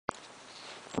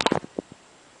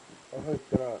It's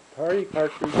got an atari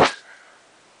cartridge,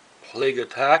 Plague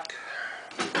Attack.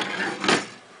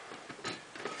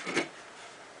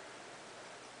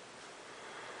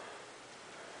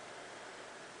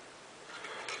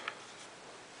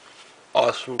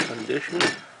 Awesome condition.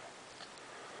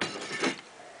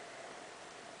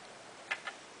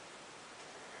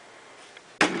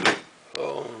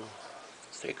 So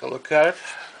let's take a look at it.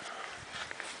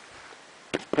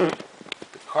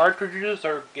 The cartridges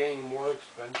are getting more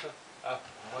expensive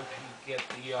once you get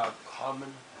the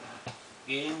common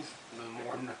games. The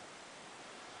more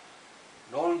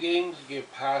known games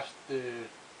get past the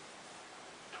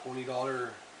 $20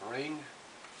 range.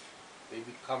 They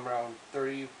become around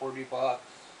 30-40 bucks.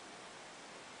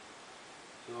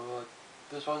 So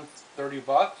this one's 30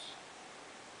 bucks.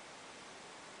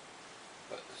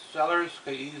 But sellers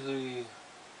could easily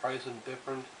price them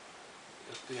different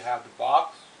if they have the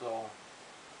box. So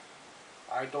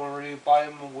I don't really buy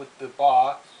them with the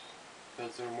box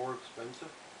because they're more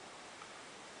expensive.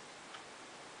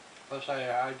 Plus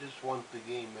I just want the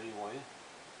game anyway.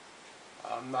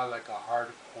 I'm not like a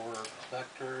hardcore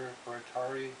collector for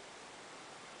Atari.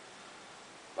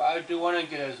 But I do want to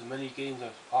get as many games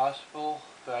as possible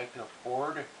that I can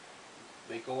afford.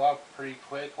 They go out pretty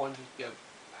quick once you get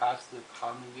past the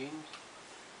common games.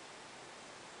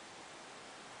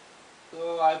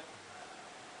 So I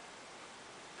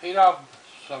paid off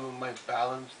some of my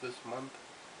balance this month.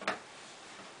 I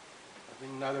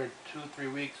think another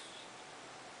 2-3 weeks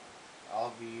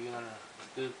I'll be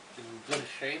in good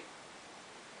shape.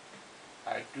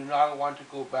 I do not want to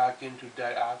go back into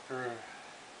debt after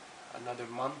another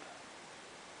month.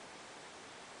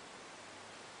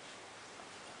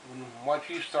 Once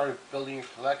you start building your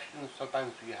collection,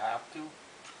 sometimes you have to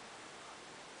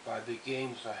buy the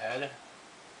games ahead,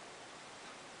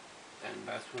 and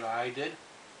that's what I did.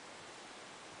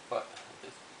 But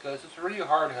it's because it's really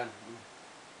hard, and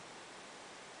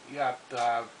you have to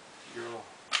have your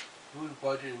food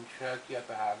budget in check. You have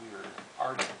to have your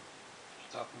art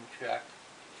stuff in check,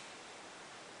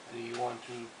 and you want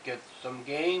to get some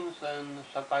games, and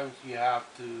sometimes you have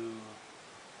to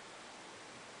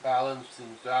balance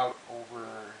things out over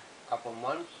a couple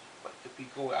months. But if you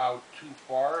go out too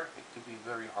far, it could be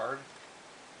very hard.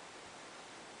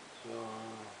 So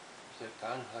is it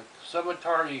kind of like some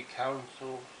Atari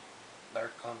consoles that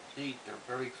are complete? They're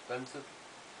very expensive.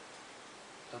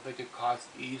 So they could cost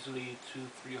easily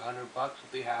 $200-300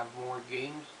 if they have more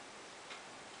games.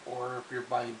 Or if you're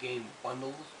buying game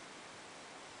bundles,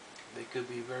 they could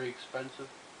be very expensive.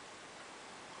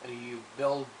 And you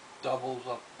build doubles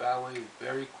up that way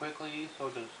very quickly, so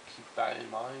just keep that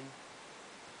in mind.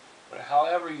 But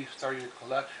however you start your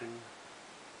collection,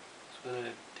 it's going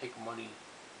to take money.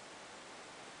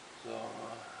 So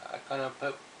I kind of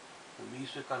put the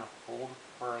music on hold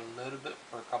for a little bit,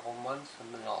 for a couple months,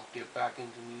 and then I'll get back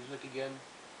into music again.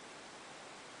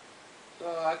 So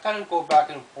I kind of go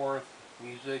back and forth,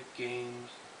 music,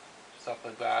 games, stuff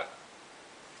like that.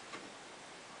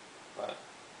 But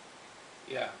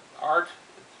yeah, art,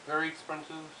 it's very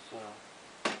expensive, so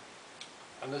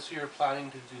unless you're planning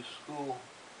to do school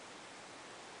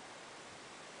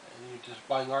and you're just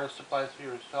buying art supplies for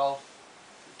yourself,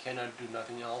 you cannot do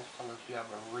nothing else unless you have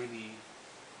a really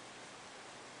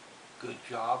good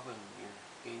job and you're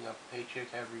getting a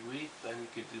paycheck every week. Then you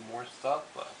could do more stuff.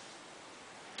 But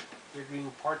if you're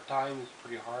doing part-time, it's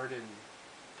pretty hard, and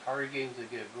Atari games, they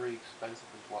get very expensive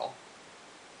as well.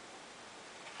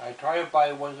 I try to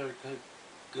buy ones that are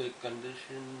good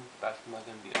condition. That's not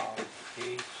going to be always the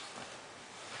case.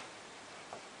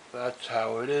 That's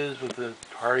how it is with the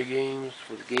Atari games,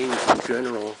 with games in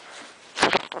general,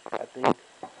 I think.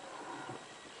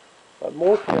 But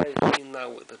mostly I've seen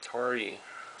that with Atari.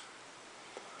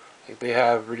 Like, they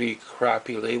have really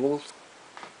crappy labels.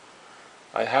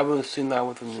 I haven't seen that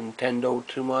with Nintendo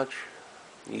too much.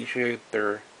 Usually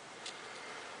they're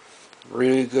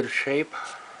really good shape.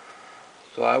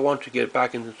 So I want to get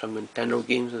back into some Nintendo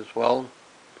games as well.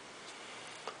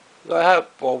 So I have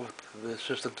both the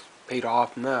systems paid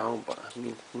off now, but I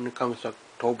mean, when it comes to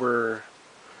October,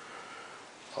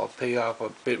 I'll pay off a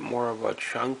bit more of a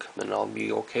chunk, then I'll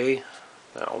be okay.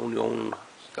 I only own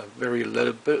a very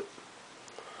little bit,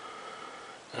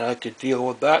 and I could deal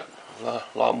with that a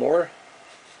lot more.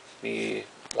 Be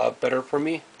a lot better for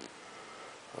me.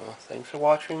 Thanks for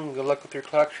watching. Good luck with your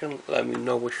collection. Let me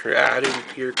know what you're adding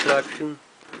to your collection.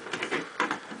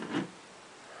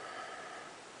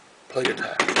 Plegue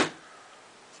Attack.